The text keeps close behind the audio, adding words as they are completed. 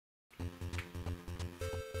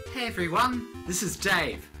Hey everyone, this is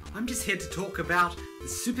Dave. I'm just here to talk about the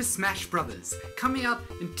Super Smash Brothers coming up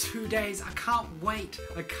in 2 days. I can't wait.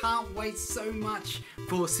 I can't wait so much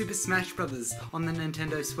for Super Smash Brothers on the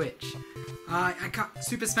Nintendo Switch.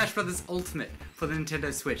 Super Smash Brothers Ultimate for the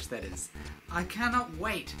Nintendo Switch, that is. I cannot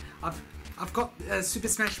wait. I've got Super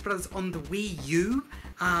Smash Brothers on the Wii U.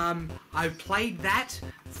 I played that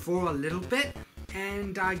for a little bit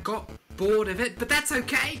and I got bored of it, but that's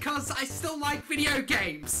okay because I still like video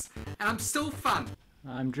games and I'm still fun.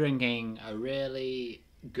 I'm drinking a really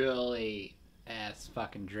girly ass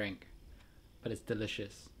fucking drink, but it's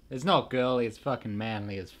delicious. It's not girly, it's fucking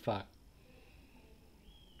manly as fuck.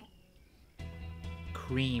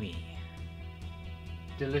 Creamy.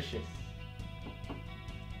 Delicious.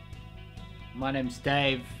 My name's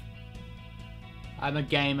Dave. I'm a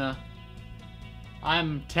gamer.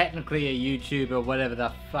 I'm technically a YouTuber, whatever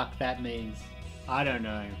the fuck that means. I don't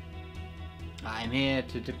know. I'm here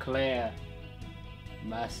to declare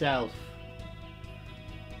myself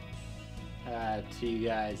to you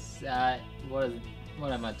guys. What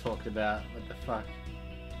am I talking about? What the fuck?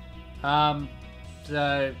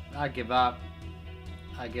 So I give up.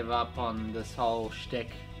 I give up on this whole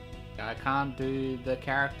shtick. I can't do the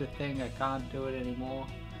character thing. I can't do it anymore.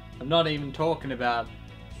 I'm not even talking about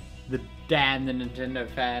the Dan the Nintendo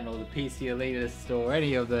fan or the PC elitist or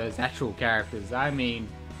any of those actual characters. I mean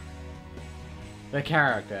the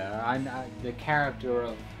character. The character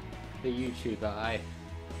of the YouTuber.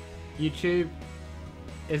 YouTube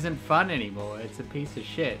isn't fun anymore. It's a piece of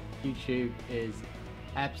shit. YouTube is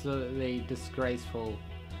absolutely disgraceful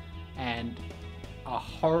and a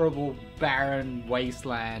horrible barren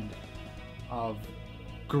wasteland of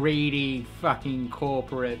greedy fucking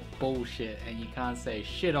corporate bullshit, and you can't say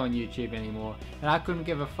shit on YouTube anymore, and I couldn't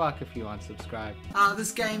give a fuck if you unsubscribe.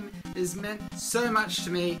 This game is meant so much to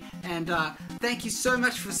me, and thank you so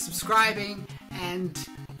much for subscribing, and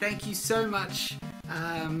thank you so much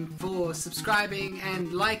for subscribing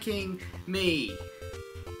and liking me.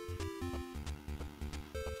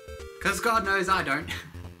 Because God knows I don't.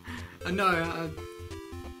 No,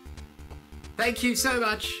 thank you so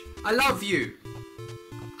much. I love you.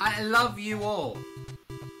 I love you all.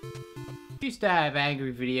 Used to have Angry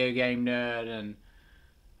Video Game Nerd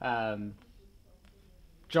and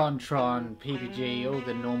JonTron, PPG, all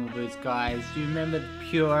the normal boost guys. Do you remember the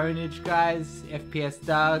Pure Ownage guys, FPS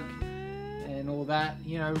Doug, and all that?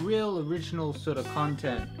 You know, real original sort of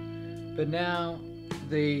content. But now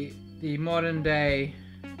the modern day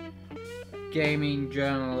gaming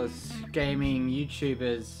journalists, gaming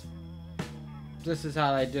YouTubers, this is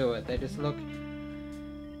how they do it. They just look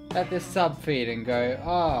at this sub feed and go,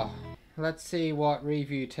 oh, let's see what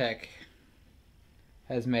Review Tech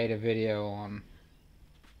has made a video on.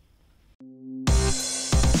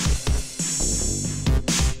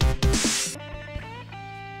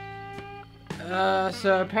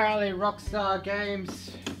 So apparently Rockstar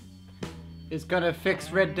Games is gonna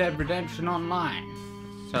fix Red Dead Redemption Online.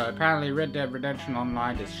 So apparently Red Dead Redemption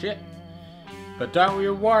Online is shit. But don't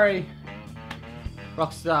you worry,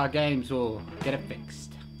 Rockstar Games will get it fixed.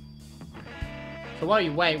 So while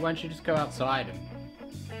you wait, why don't you just go outside and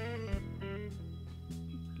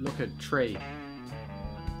look at a tree.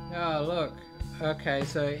 Oh look, okay,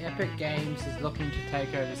 so Epic Games is looking to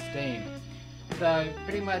take over Steam. So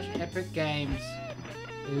pretty much Epic Games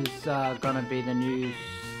is gonna be the new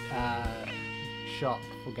shop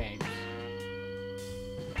for games.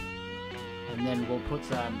 And then we'll put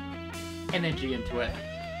some energy into it.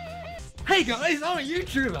 Hey guys, I'm a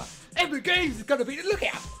YouTuber. Epic Games is gonna be, look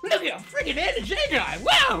out, freaking energy guy.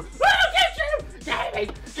 Wow,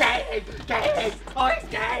 gaming, oh it's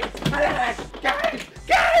games, I love it,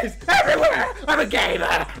 games, everywhere. I'm a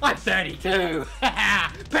gamer, I'm 32.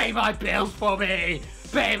 Pay my bills for me,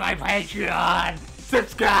 pay my Patreon,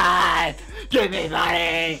 subscribe, give me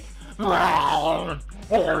money.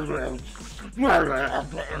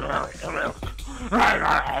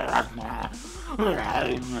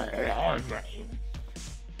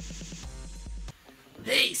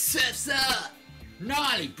 Hey, surf's up!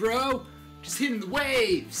 Gnarly, bro! Just hitting the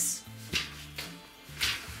waves!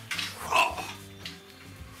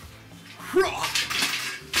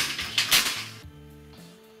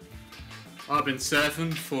 I've been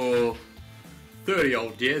surfing for 30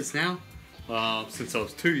 old years now, since I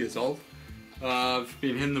was 2 years old. I've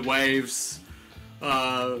been hitting the waves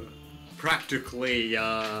practically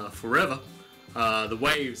forever. The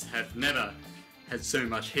waves have never had so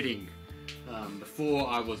much hitting before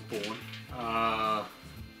I was born.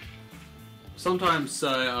 Sometimes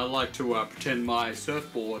I like to pretend my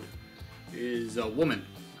surfboard is a woman.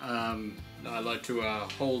 I like to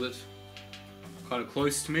hold it kind of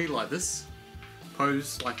close to me like this,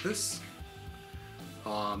 posed like this.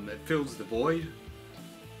 It fills the void,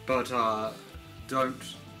 but don't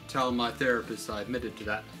tell my therapist I admitted to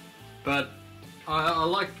that. But I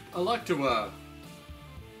like to I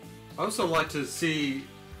also like to see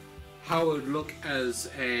how it would look as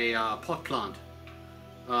a pot plant.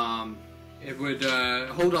 It would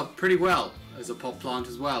hold up pretty well as a pot plant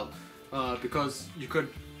as well, because you could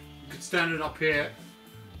stand it up here,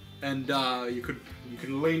 and you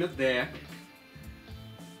can lean it there.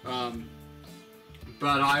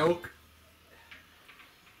 But I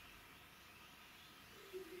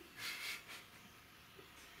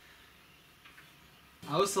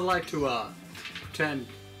also like to pretend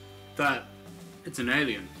that it's an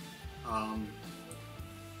alien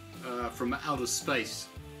from outer space,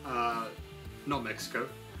 not Mexico,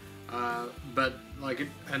 but like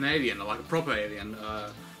an alien, like a proper alien,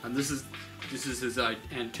 and this is his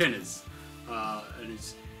antennas, and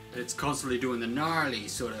it's constantly doing the gnarly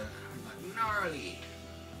sort of like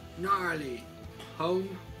gnarly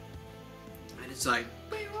home, and it's like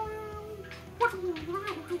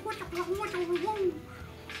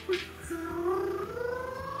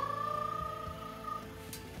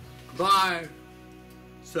bye,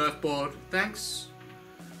 surfboard. Thanks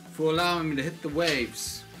for allowing me to hit the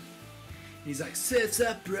waves. He's like, surf's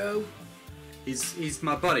up, bro. He's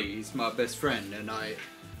my buddy. He's my best friend, and I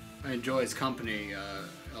enjoy his company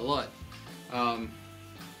a lot.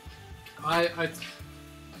 I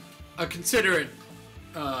consider it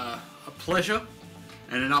a pleasure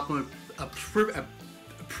and a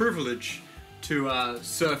privilege to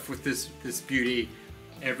surf with this beauty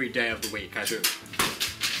every day of the week. I do.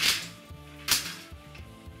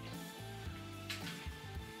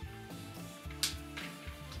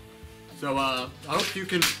 So I hope you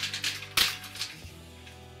can.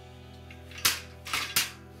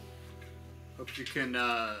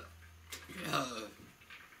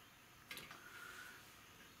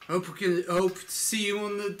 Hope to see you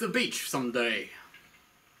on the beach someday.